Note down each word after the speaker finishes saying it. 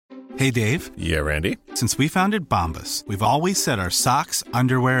Hey, Dave. Yeah, Randy? Since we founded Bombas, we've always said our socks,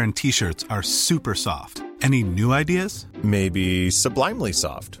 underwear, and T-shirts are super soft. Any new ideas? Maybe sublimely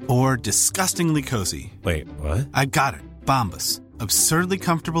soft. Or disgustingly cozy. Wait, what? I got it. Bombas. Absurdly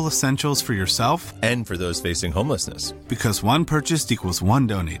comfortable essentials for yourself and for those facing homelessness. Because one purchased equals one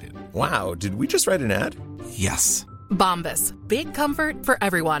donated. Wow, did we just write an ad? Yes. Bombas. Big comfort for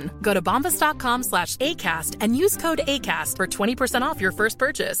everyone. Go to bombas.com/ACAST and use code ACAST for 20% off your first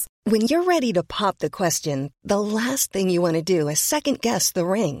purchase. When you're ready to pop the question, the last thing you want to do is second-guess the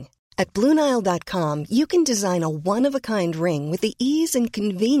ring. At BlueNile.com, you can design a one-of-a-kind ring with the ease and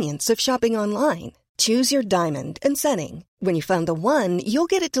convenience of shopping online. Choose your diamond and setting. When you find the one, you'll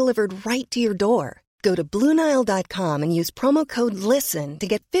get it delivered right to your door. Go to BlueNile.com and use promo code LISTEN to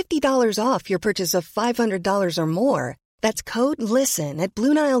get $50 off your purchase of $500 or more. That's code LISTEN at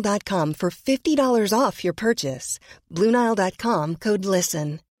BlueNile.com for $50 off your purchase. BlueNile.com, code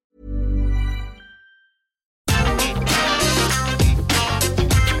LISTEN.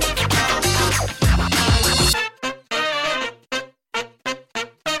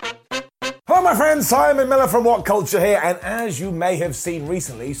 Hello my friends, Simon Miller from What Culture here, and as you may have seen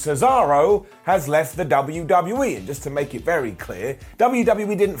recently, Cesaro has left the WWE, and just to make it very clear,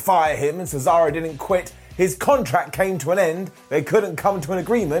 WWE didn't fire him and Cesaro didn't quit. His contract came to an end, they couldn't come to an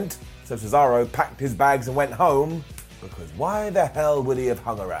agreement, so Cesaro packed his bags and went home, because why the hell would he have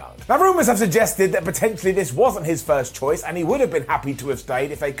hung around? Now rumours have suggested that potentially this wasn't his first choice and he would have been happy to have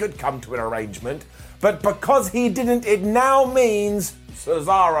stayed if they could come to an arrangement, but because he didn't, it now means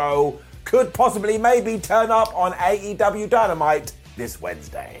Cesaro could possibly maybe turn up on AEW Dynamite this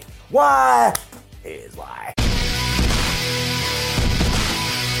Wednesday. Why? Here's why.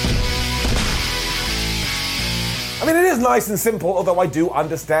 I mean, it is nice and simple, although I do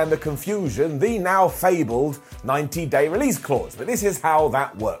understand the confusion, the now fabled 90-day release clause. But this is how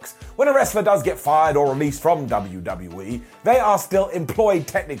that works. When a wrestler does get fired or released from WWE, they are still employed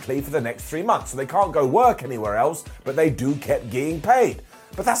technically for the next 3 months. So they can't go work anywhere else, but they do keep getting paid.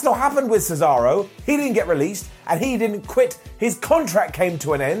 But that's not happened with Cesaro. He didn't get released and he didn't quit. His contract came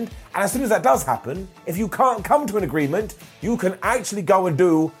to an end. And as soon as that does happen, if you can't come to an agreement, you can actually go and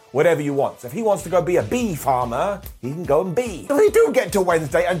do whatever you want. So if he wants to go be a bee farmer, he can go and be. If we do get to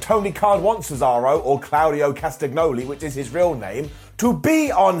Wednesday and Tony Khan wants Cesaro, or Claudio Castagnoli, which is his real name, to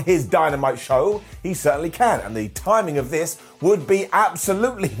be on his Dynamite show, he certainly can. And the timing of this would be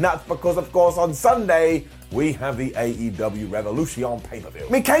absolutely nuts because, of course, on Sunday, we have the AEW Revolution pay-per-view.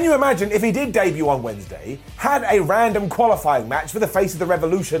 I mean, can you imagine if he did debut on Wednesday, had a random qualifying match for the Face of the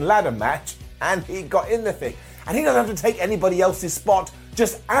Revolution ladder match, and he got in the thing? And he doesn't have to take anybody else's spot,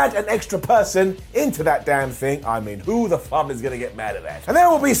 just add an extra person into that damn thing. I mean, who the fuck is going to get mad at that? And there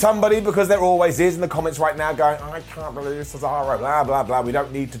will be somebody, because there always is in the comments right now, going, I can't believe this is Cesaro, blah, blah, blah. We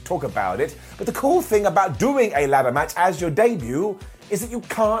don't need to talk about it. But the cool thing about doing a ladder match as your debut is that you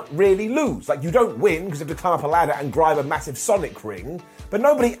can't really lose. Like, you don't win because you have to climb up a ladder and grab a massive Sonic ring, but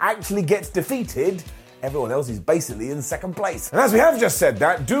nobody actually gets defeated. Everyone else is basically in second place. And as we have just said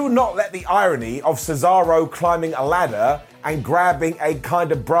that, do not let the irony of Cesaro climbing a ladder and grabbing a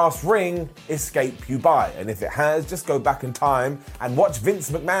kind of brass ring escape you by. And if it has, just go back in time and watch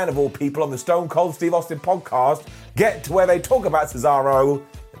Vince McMahon, of all people, on the Stone Cold Steve Austin podcast get to where they talk about Cesaro,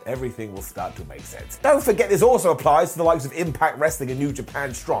 and everything will start to make sense. Don't forget this also applies to the likes of Impact Wrestling and New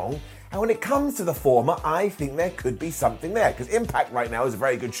Japan Strong. And when it comes to the former, I think there could be something there, because Impact right now is a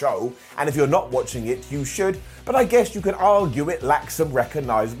very good show, and if you're not watching it, you should, but I guess you could argue it lacks some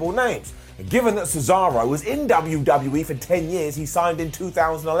recognizable names. And given that Cesaro was in WWE for 10 years, he signed in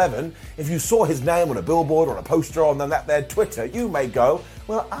 2011, if you saw his name on a billboard or a poster on that their Twitter, you may go,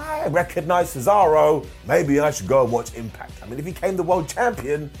 well, I recognize Cesaro, maybe I should go and watch Impact. I mean, if he became the world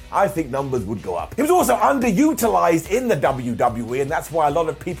champion, I think numbers would go up. He was also underutilized in the WWE, and that's why a lot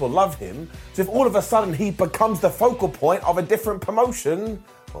of people love him. So if all of a sudden he becomes the focal point of a different promotion,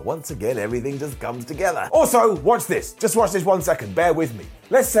 well, once again, everything just comes together. Also, watch this. Just watch this 1 second. Bear with me.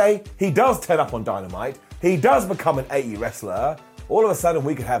 Let's say he does turn up on Dynamite. He does become an AE wrestler. All of a sudden,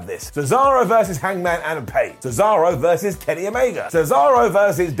 we could have this. Cesaro versus Hangman Adam Page. Cesaro versus Kenny Omega. Cesaro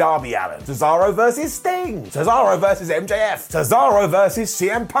versus Darby Allin. Cesaro versus Sting. Cesaro versus MJF. Cesaro versus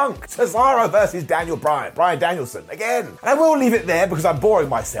CM Punk. Cesaro versus Daniel Bryan. Bryan Danielson. Again. And I will leave it there because I'm boring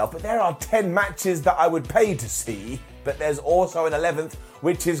myself, but there are 10 matches that I would pay to see. But there's also an 11th,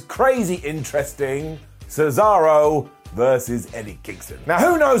 which is crazy interesting. Cesaro versus Eddie Kingston. Now,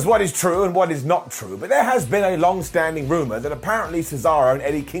 who knows what is true and what is not true, but there has been a long-standing rumor that apparently Cesaro and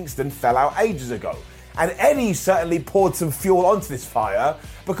Eddie Kingston fell out ages ago. And Eddie certainly poured some fuel onto this fire,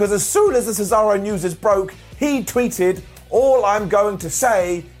 because as soon as the Cesaro news broke, he tweeted, All I'm going to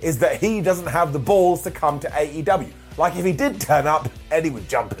say is that he doesn't have the balls to come to AEW. Like, if he did turn up, Eddie would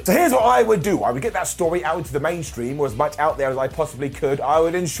jump him. So here's what I would do. I would get that story out into the mainstream, or as much out there as I possibly could. I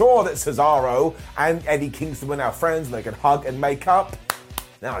would ensure that Cesaro and Eddie Kingston were now friends and they could hug and make up.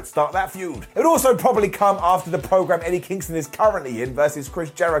 Now I'd start that feud. It would also probably come after the program Eddie Kingston is currently in versus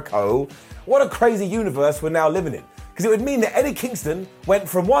Chris Jericho. What a crazy universe we're now living in. Because it would mean that Eddie Kingston went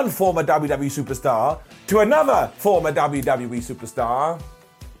from one former WWE superstar to another former WWE superstar.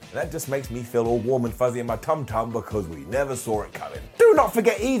 And that just makes me feel all warm and fuzzy in my tum-tum because we never saw it coming. Do not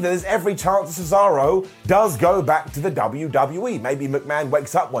forget either, there's every chance that Cesaro does go back to the WWE. Maybe McMahon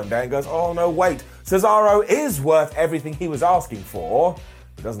wakes up one day and goes, oh no, wait, Cesaro is worth everything he was asking for.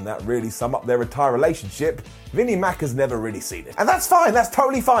 But doesn't that really sum up their entire relationship? Vinnie Mac has never really seen it. And that's fine, that's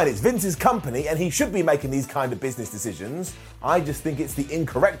totally fine. It's Vince's company and he should be making these kind of business decisions. I just think it's the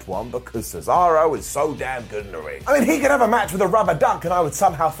incorrect one because Cesaro is so damn good in the ring. I mean, he could have a match with a rubber duck and I would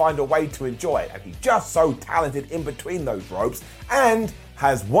somehow find a way to enjoy it. And he's just so talented in between those ropes and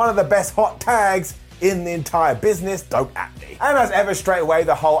has one of the best hot tags in the entire business, don't at me. And as ever, straight away,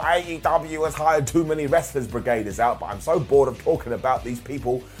 the whole AEW has hired too many wrestlers brigade is out, but I'm so bored of talking about these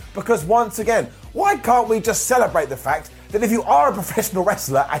people because once again, why can't we just celebrate the fact that if you are a professional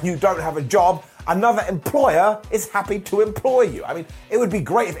wrestler and you don't have a job, another employer is happy to employ you? I mean, it would be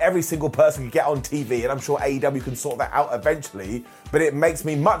great if every single person could get on TV, and I'm sure AEW can sort that out eventually, but it makes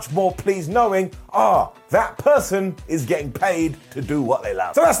me much more pleased knowing, that person is getting paid to do what they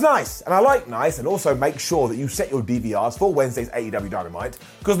love. So that's nice, and I like nice, and also make sure that you set your DVRs for Wednesday's AEW Dynamite,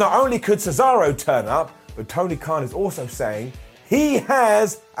 because not only could Cesaro turn up, but Tony Khan is also saying he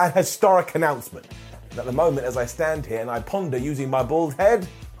has a historic announcement. And at the moment, as I stand here and I ponder using my bald head,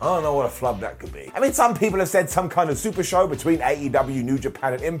 I don't know what a flub that could be. I mean, some people have said some kind of super show between AEW, New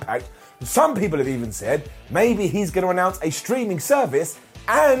Japan, and Impact. Some people have even said maybe he's going to announce a streaming service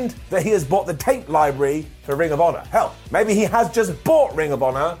and that he has bought the tape library for Ring of Honor. Hell, maybe he has just bought Ring of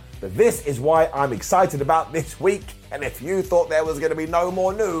Honor, but this is why I'm excited about this week. And if you thought there was going to be no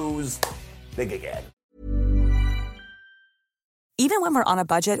more news, think again. Even when we're on a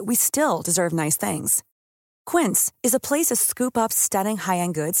budget, we still deserve nice things. Quince is a place to scoop up stunning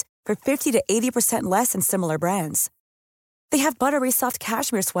high-end goods for 50 to 80% less than similar brands. They have buttery soft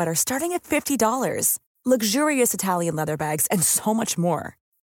cashmere sweaters starting at $50, luxurious Italian leather bags, and so much more.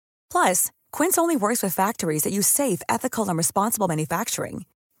 Plus, Quince only works with factories that use safe, ethical, and responsible manufacturing.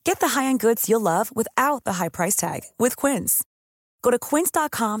 Get the high-end goods you'll love without the high price tag with Quince. Go to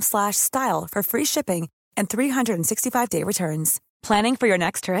quince.com/style for free shipping and 365-day returns. Planning for your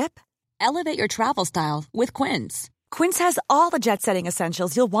next trip? Elevate your travel style with Quince. Quince has all the jet-setting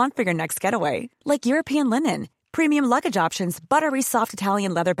essentials you'll want for your next getaway, like European linen, premium luggage options, buttery soft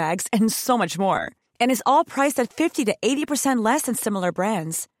Italian leather bags, and so much more. And is all priced at 50 to 80% less than similar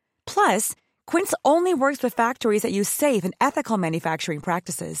brands. Plus, Quince only works with factories that use safe and ethical manufacturing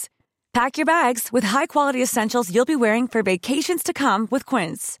practices. Pack your bags with high-quality essentials you'll be wearing for vacations to come with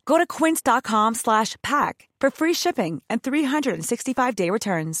Quince. Go to quince.com/pack for free shipping and 365-day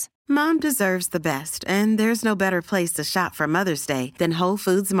returns. Mom deserves the best, and there's no better place to shop for Mother's Day than Whole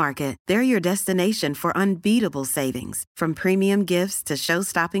Foods Market. They're your destination for unbeatable savings, from premium gifts to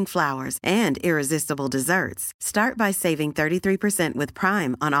show-stopping flowers and irresistible desserts. Start by saving 33% with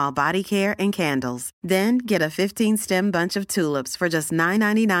Prime on all body care and candles. Then get a 15-stem bunch of tulips for just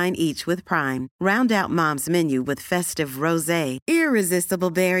 $9.99 each with Prime. Round out Mom's menu with festive rosé, irresistible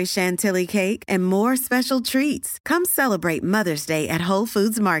berry chantilly cake, and more special treats. Come celebrate Mother's Day at Whole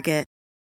Foods Market.